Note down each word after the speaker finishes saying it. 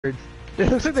It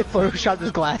looks like they photoshopped his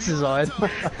glasses on.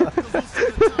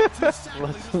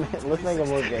 let's make him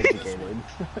look educated.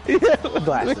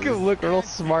 Yeah, make him look real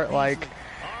smart like.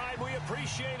 Alright, we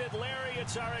appreciate it, Larry.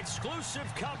 It's our exclusive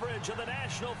coverage of the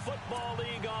National Football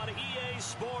League on EA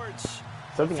Sports.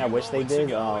 Something I wish they did,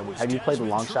 have you played the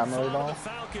long shot mode at all?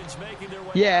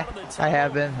 Yeah, I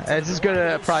have been. It's just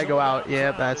gonna probably go out.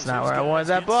 Yep, that's not where I wanted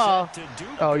that ball.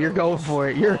 Oh, you're going for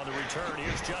it. You're.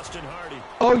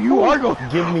 Oh, you are going.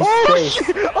 Give me space.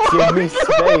 Oh, Give me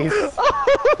space. Oh,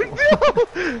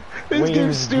 no. This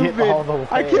game's stupid.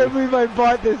 I can't believe I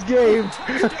bought this game.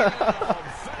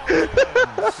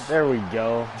 There we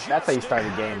go. That's how you start a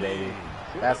game, baby.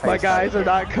 That's how my guys are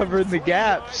not covering the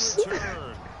gaps.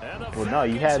 Well, no,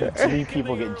 you had 3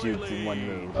 people get juked in 1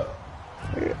 move.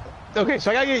 Okay,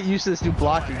 so I gotta get used to this new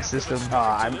blocking system. Oh,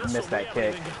 I missed that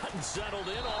kick.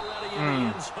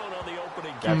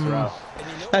 That's rough.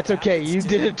 That's okay, you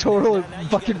did a total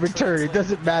fucking return. It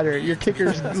doesn't matter. Your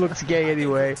kicker looks gay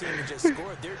anyway.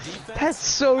 That's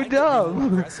so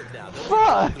dumb.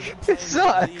 Fuck! It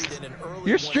sucks.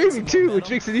 You're streaming too, which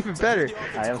makes it even better.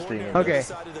 I am streaming. Okay.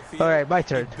 Alright, my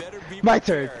turn. My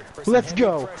turn. Let's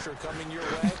go.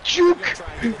 Juke!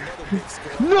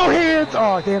 No hands!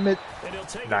 Oh, damn it.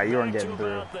 Nah, you weren't getting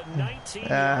through.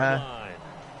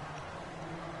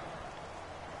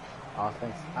 Oh,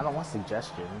 thanks. I don't want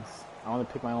suggestions. I want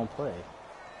to pick my own play.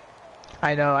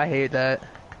 I know, I hate that.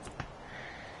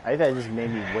 I think that just made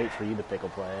me wait for you to pick a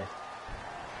play.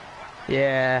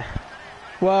 Yeah.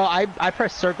 Well, I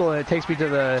press circle and it takes me to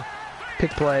the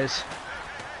pick plays.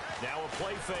 Now a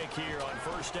play fake here on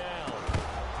first down.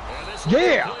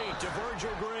 Yeah!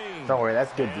 Don't worry,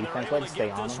 that's good defense. Let it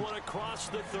stay on him.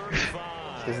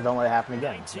 Just don't let it happen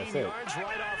again. That's it.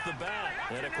 Right off the bat,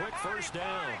 and a quick first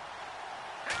down.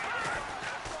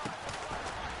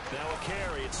 Now a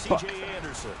carry, it's C.J.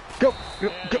 Anderson. Go,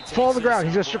 fall on the ground.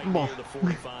 He's gonna strip the ball. The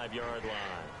 45-yard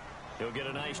line. He'll get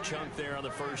a nice chunk there on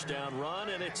the first down run,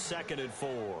 and it's 2nd and 4.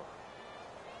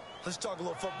 Let's talk a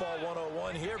little football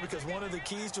 101 here, because one of the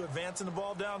keys to advancing the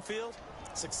ball downfield,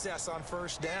 success on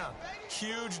first down.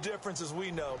 Huge difference, as we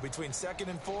know, between 2nd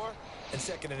and 4 and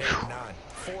 2nd and 8 and 9.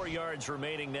 4 yards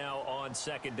remaining now on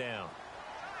 2nd down.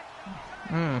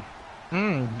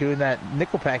 Doing that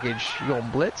nickel package. You going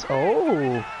blitz?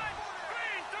 Oh.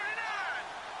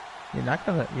 You're not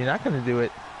gonna do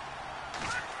it.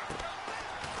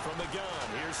 From the gun,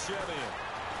 here's Simeon.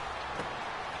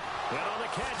 And on the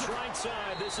catch right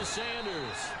side, this is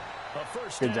Sanders. A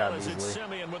first good job, down as it's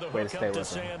Simeon with a way to hook stay up to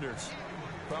with him. Sanders.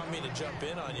 I don't mean to jump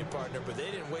in on you, partner, but they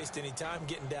didn't waste any time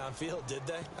getting downfield, did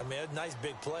they? I mean, a nice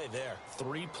big play there.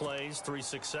 3 plays, 3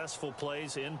 successful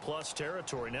plays in plus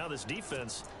territory. Now this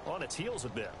defense on its heels a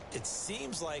bit. It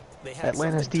seems like they have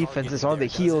Atlanta's defense is on the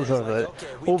heels of an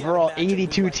overall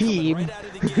 82 team.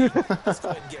 Let's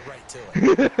go ahead and get right to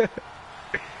it.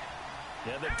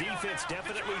 Yeah, the defense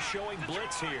definitely showing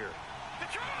blitz here.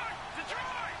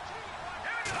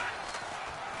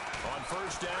 On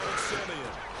first down, it's Simeon.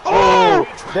 Oh!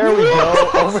 There we go.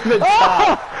 Over the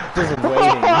top. Just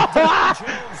waiting.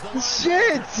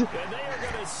 Shit!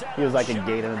 He was like a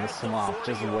gator in the swamp,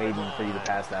 just waiting for you to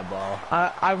pass that ball.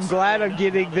 I'm glad I'm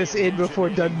getting this in before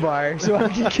Dunbar, so I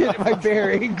can get my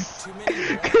bearings.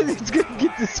 Because it's gonna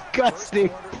get disgusting.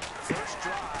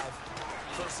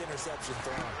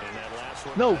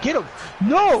 No, get him!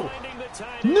 No!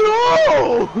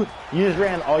 No! You just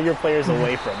ran all your players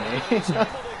away from me.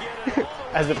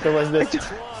 As if there was this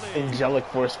angelic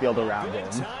force field around him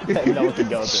that no one could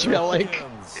go through. Angelic.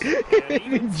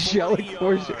 Angelic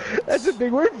force. That's a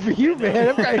big word for you, man.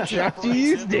 I'm kind of shocked you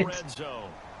used it.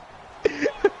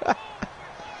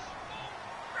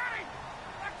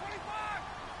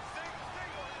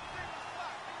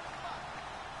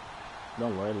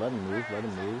 Don't worry, let him move, let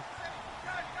him move.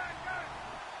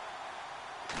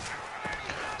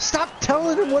 Stop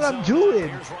telling him what I'm doing.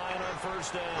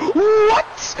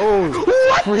 What? Oh,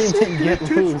 what? Freeman, get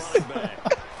loose.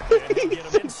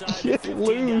 Get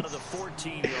loose.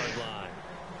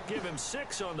 Give him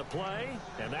 6 on the play,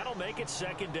 and that'll make it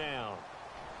 2nd down.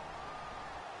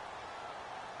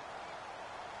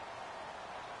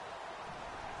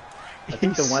 I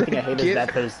think the one thing I hate is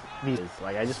that there's these.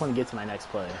 Like, I just want to get to my next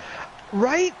play.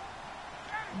 Right?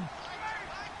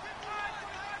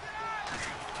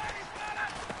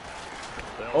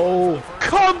 Oh,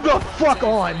 come the fuck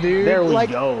on, dude. There we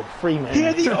go. Freeman. He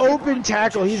had the open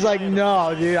tackle. He's like,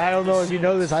 no, dude, I don't know if you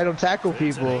know this. I don't tackle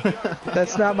people.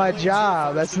 That's not my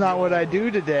job. That's not what I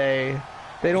do today.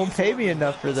 They don't pay me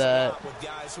enough for that.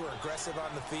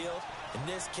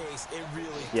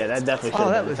 Yeah, that definitely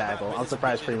should have been a tackle. I'm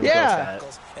surprised Freeman yeah.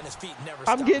 goes that.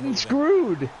 I'm getting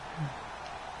screwed.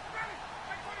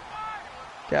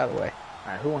 Get out of the way.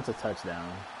 All right, who wants a touchdown?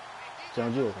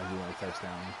 Jones, you look like you want a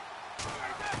touchdown.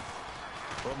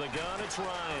 From the gun, it's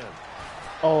Ryan.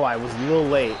 Oh, I was a little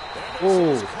late.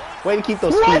 Ooh, way to keep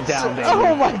those feet down, baby.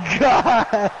 Oh my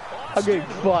god! I'm getting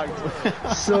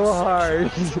fucked so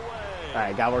hard.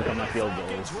 Alright, gotta work on my field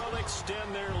goals.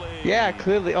 Yeah,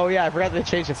 clearly. Oh yeah, I forgot to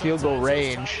change the field goal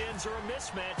range.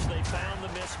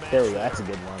 There we go, that's a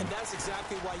good one.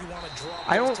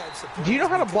 I don't... Do you know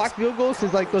how to block field goals?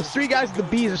 Because like those three guys at the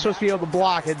B's are supposed to be able to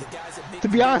block, and to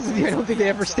be honest with you, I don't think they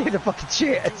ever stand a fucking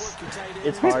chance.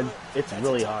 It's hard. It's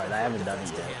really hard. I haven't done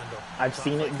it yet. I've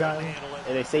seen it done,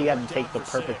 and they say you have to take the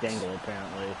perfect angle,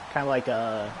 apparently. Kind of like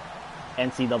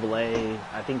NCAA,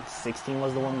 I think 16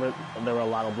 was the one where there were a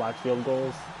lot of blocked field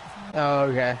goals. Oh,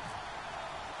 okay.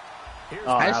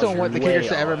 Oh, I just don't want the kickers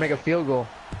to ever make a field goal.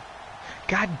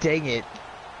 God dang it.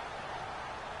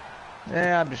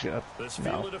 Yeah, I'm just gonna...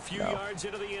 No. Yards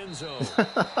into the end zone.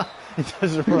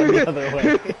 Just run the other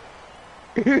way.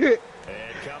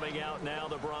 And coming out now,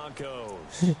 the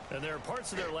Broncos. And there are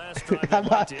parts of their last drive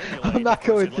I'm not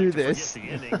going through this. The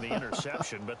ending, the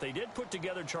interception, but they did put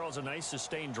together, Charles, a nice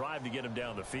sustained drive to get him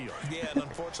down the field. Yeah, and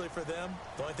unfortunately for them,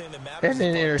 the only thing that matters. And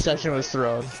then the interception was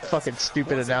thrown. Fucking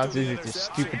stupid announcers who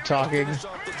just stupid talking.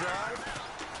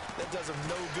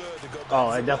 Oh,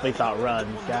 I definitely thought run.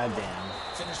 Goddamn.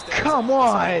 Come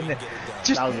on!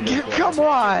 Just come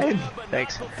on!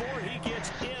 Thanks.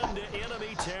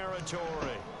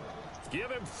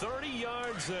 Give him 30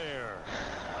 yards there.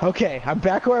 Okay, I'm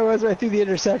back where I was when I threw the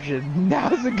interception.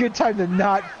 Now's a good time to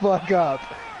not fuck up.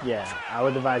 Yeah, I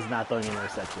would advise not throwing an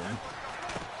interception.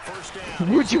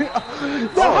 Would you? No,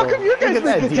 how come you guys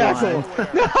make the tackle?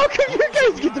 No, how come you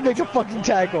guys get to make a fucking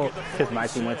tackle? Because my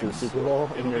team went to the Super Bowl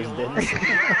and yours didn't.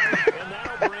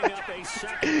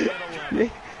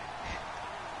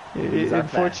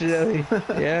 Unfortunately,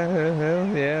 yeah, well,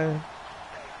 yeah.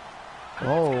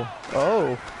 Oh.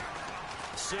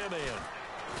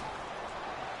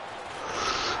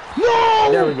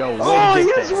 No! There we go. Oh, he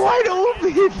was wide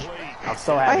open. I'm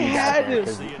so happy you got there,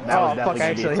 'cause that was definitely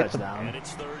gonna be a touchdown.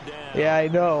 Yeah, I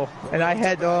know. And I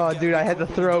had, oh, dude, I had to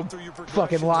throw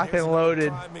fucking locked and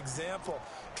loaded.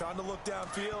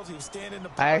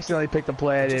 I accidentally picked a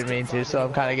play I didn't mean to, so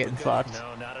I'm kind of getting fucked.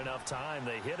 No, not enough time.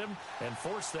 They hit him and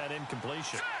forced that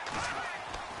incompletion.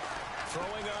 Throwing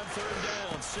on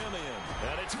third down, Simeon.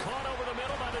 And it's caught over the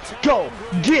middle by the tight Go,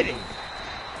 get him.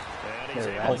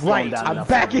 All right, I'm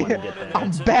back in.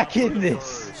 I'm back in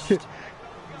this.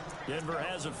 Denver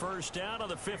has a first down on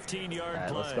the 15-yard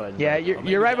play. Yeah,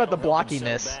 you're right about the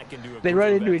blockiness. They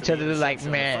run into each other, they're like,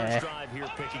 meh.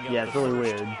 Yeah, it's really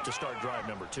weird. To start drive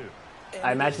number 2.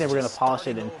 I imagine they were going to polish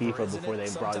it in FIFA before they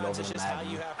brought it over to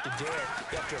Madden.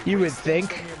 You would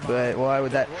think, but why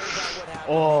would that?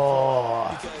 Oh,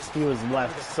 he was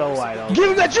left so wide open. Give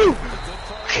him that juke!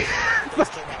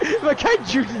 My guy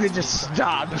juked and just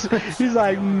stopped. He's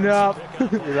like, nope.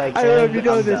 Like, I don't know if you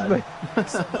know this, but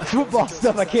football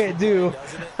stuff I can't do.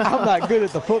 I'm not good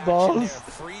at the footballs.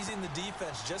 Freezing the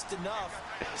defense just enough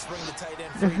to bring the tight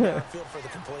end free downfield for the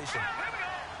completion.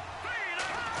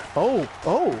 Oh.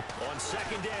 On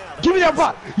second down. Give me that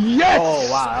block. Yes.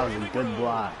 Oh wow, that was a good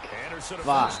block.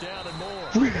 Fuck.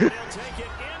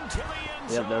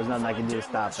 Yep, there was nothing I could do to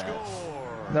stop that.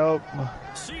 Nope.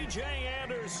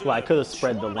 Well, I could have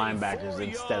spread the linebackers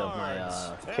instead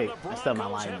of my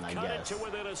linemen, I guess.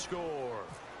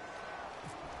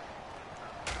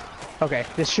 Okay,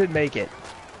 this should make it.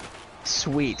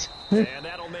 Sweet.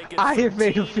 I have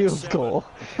made a field goal.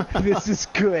 This is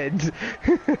good.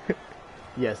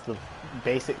 Yes, the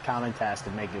basic common task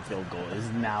of making a field goal is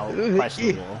now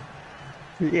questionable.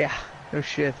 Yeah, no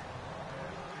shit.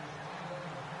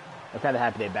 I'm kind of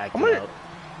happy they backed it up.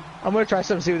 I'm gonna try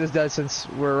something, see what this does, since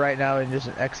we're right now in just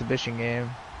an exhibition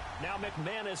game. Now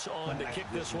McManus on to kick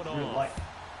this one off.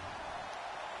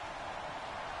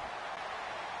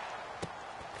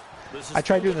 I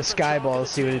tried doing the sky ball to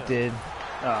see what it did.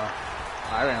 Oh,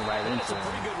 I ran right into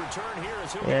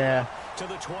him. Yeah.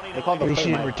 They called the play,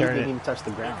 she didn't return it. Even touch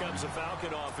the ground.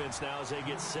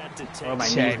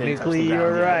 Technically,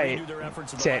 you're right.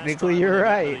 Technically, you're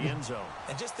right. And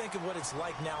just think of what it's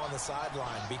like now on the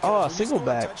sideline. Oh, single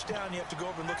back. Touchdown, you have to go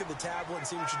over and look at the tablet and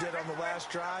see what you did on the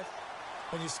last drive.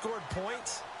 When you scored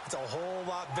points, it's a whole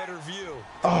lot better view.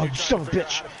 Oh, you son of a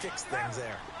bitch! Fix things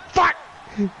there. Fuck!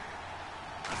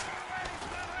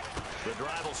 The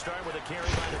drive will start with a carry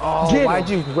by the oh, why'd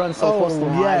you run so close to the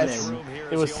yes. line?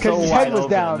 It was so because his head was open.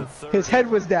 Down. His head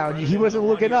was down. He wasn't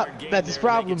looking up. That's his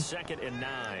problem.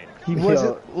 He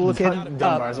wasn't looking up.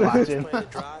 Dunbar's watching.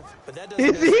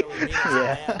 Is he?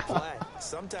 Yeah.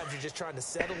 Sometimes you're just trying to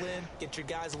settle in, get your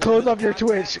guys. Close off your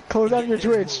Twitch. Close off your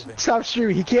Twitch. Stop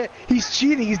streaming. He can't. He's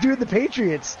cheating. He's doing the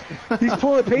Patriots. He's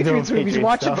pulling the Patriots move. He's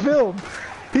watching film.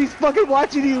 He's fucking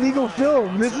watching illegal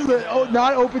film. This is a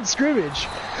not open scrimmage.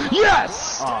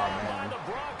 Yes. Oh man.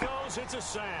 It's a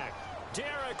sack.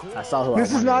 I saw who.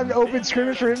 This is not an open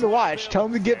scrimmage for him to watch. Tell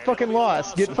him to get fucking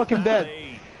lost. Get fucking bent.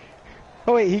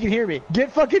 Oh wait, he can hear me.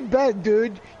 Get fucking bent,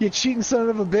 dude. You cheating son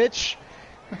of a bitch.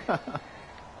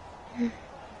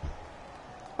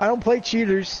 I don't play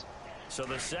cheaters. So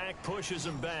the sack pushes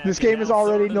him back. This game is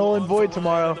already null and void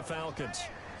tomorrow. The Falcons.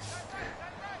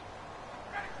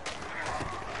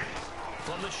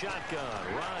 From the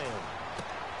shotgun, Ryan.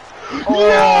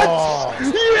 Oh.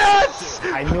 Yes! Yes!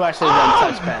 I knew I should have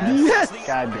done touch pass. Yes!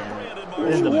 God damn it.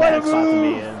 This is the What bad a spot to be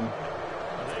move. in.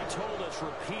 They told us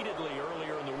repeatedly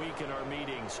earlier in the week in our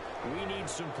meetings, we need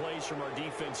some plays from our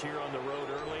defense here on the road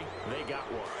early. They got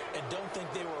one. And don't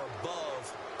think they were above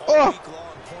all Oh. week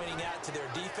long, pointing out to their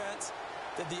defense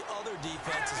that the other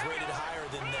defense is rated higher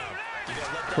than them. You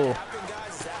gotta let that Cool. happen,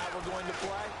 guys. Is that how we're going to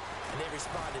play? And they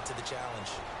responded to the challenge.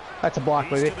 That's a block,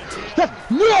 baby.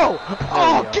 No!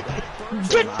 Oh, get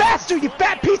faster, you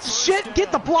fat piece of shit!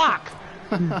 Get the block!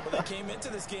 Well, they came into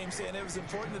this game saying it was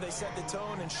important that they set the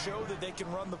tone and show that they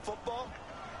can run the football.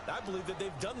 I believe that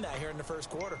they've done that here in the first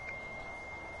quarter.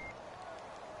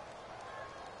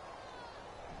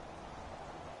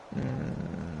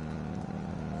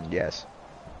 Yes.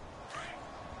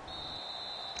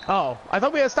 Oh, I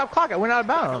thought we had to stop clock. I went out of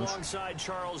bounds. Alongside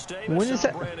Charles Davis, When is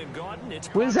that?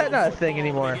 When is that not a thing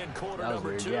anymore? That was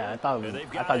weird. Yeah, I thought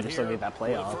you still made that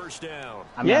play off.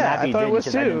 I mean, Yeah, I'm happy I thought you it did was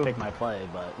because I didn't too. pick my play,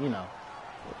 but you know.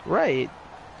 Right.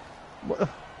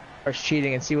 Or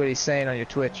cheating and see what he's saying on your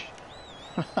Twitch.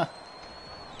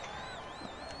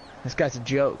 This guy's a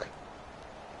joke.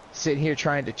 Sitting here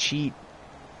trying to cheat.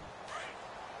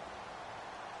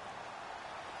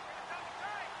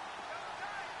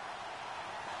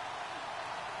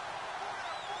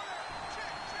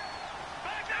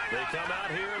 They come out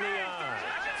here in the eye.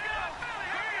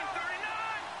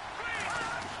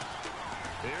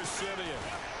 Here's Simeon.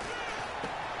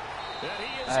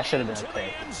 That should have been a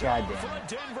pick. God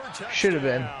damn it. Should have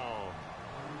been.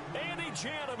 Andy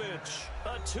Janovich,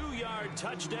 a 2-yard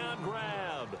touchdown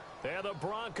grab. And the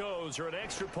Broncos are an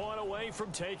extra point away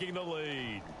from taking the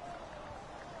lead.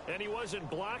 And he wasn't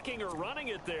blocking or running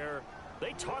it there.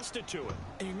 They tossed it to him.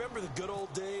 And you remember the good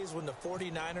old days when the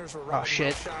 49ers were running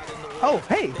shit. shot in the league? Oh,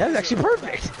 hey, that was actually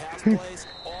perfect. Pass plays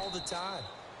all the time.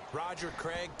 Roger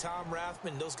Craig, Tom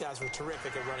Rathman, those guys were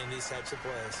terrific at running these types of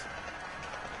plays.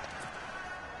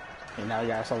 And now we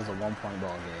got ourselves a 1-point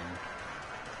ball game.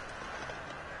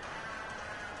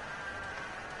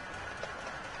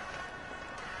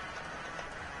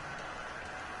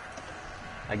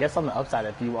 I guess on the upside,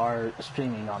 if you are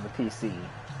streaming on the PC,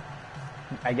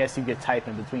 I guess you could type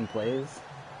in between plays.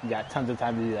 You got tons of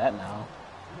time to do that now.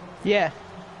 Yeah.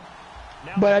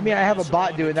 But I mean, I have a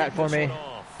bot doing that for me.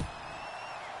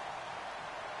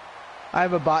 I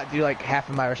have a bot do like half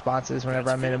of my responses whenever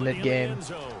I'm in a mid-game. Nice.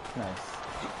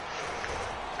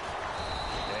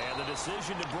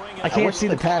 I can't wish see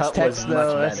the the past cut was text much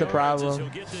though, that's the better.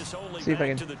 problem. See if I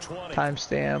can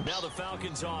timestamps. Now the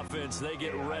Falcons offense, they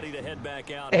get ready to head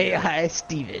back out. AI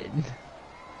Steven.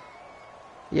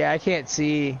 Yeah, I can't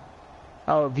see.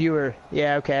 Oh, viewer.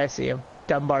 Yeah, okay, I see him.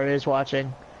 Dunbar is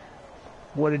watching.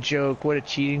 What a joke. What a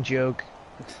cheating joke.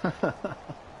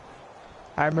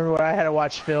 I remember when I had to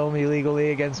watch film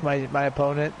illegally against my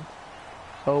opponent.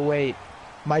 Oh, wait.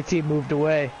 My team moved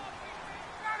away.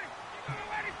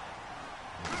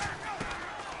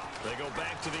 They go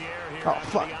back to the air here Oh,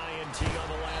 after fuck. the INT on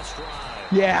the last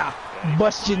drive. Yeah.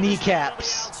 Bust your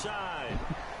kneecaps. Outside.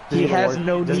 He has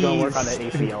no Just gonna work on knees. the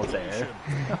ACL tear. Seeing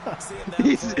that play,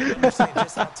 you understand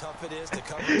just how tough it is to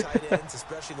cover tight ends,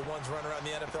 especially the ones running around the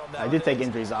NFL now. I did take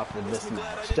injuries off for this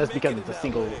match, just because it's a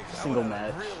single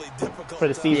match. For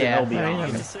the season, Yeah, it'll be I mean,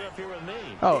 on. Sit up here with me.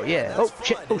 Oh, yeah. Oh,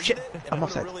 shit. Oh, shit. And I'm a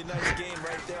offside. really nice game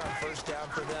right there on first down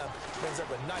for them. Brings up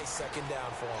a nice second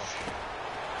down for them.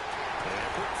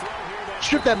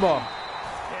 Strip that ball.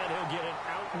 And he'll get it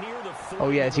out near the 40, Oh,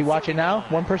 yeah. Is he watching now?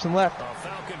 One person left.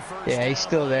 Falcon first Yeah, he's down.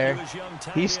 still there. He was young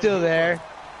tight He's end still Hooper. there.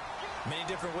 Many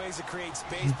different ways to create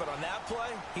space, but on that play,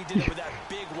 he did it with that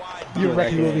big wide. You're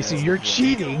body. recognizing see, you're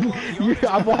cheating.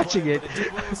 I'm watching it. But it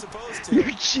did what it was supposed to.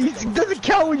 You're cheating. It doesn't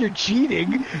count when you're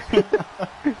cheating.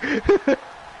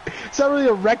 It's not really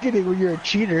a reckoning when you're a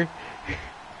cheater.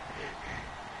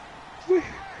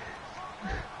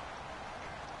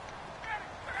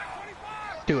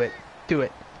 Do it. Do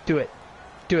it. Do it.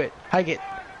 Do it. Hike it.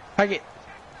 Hike it.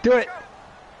 Do it.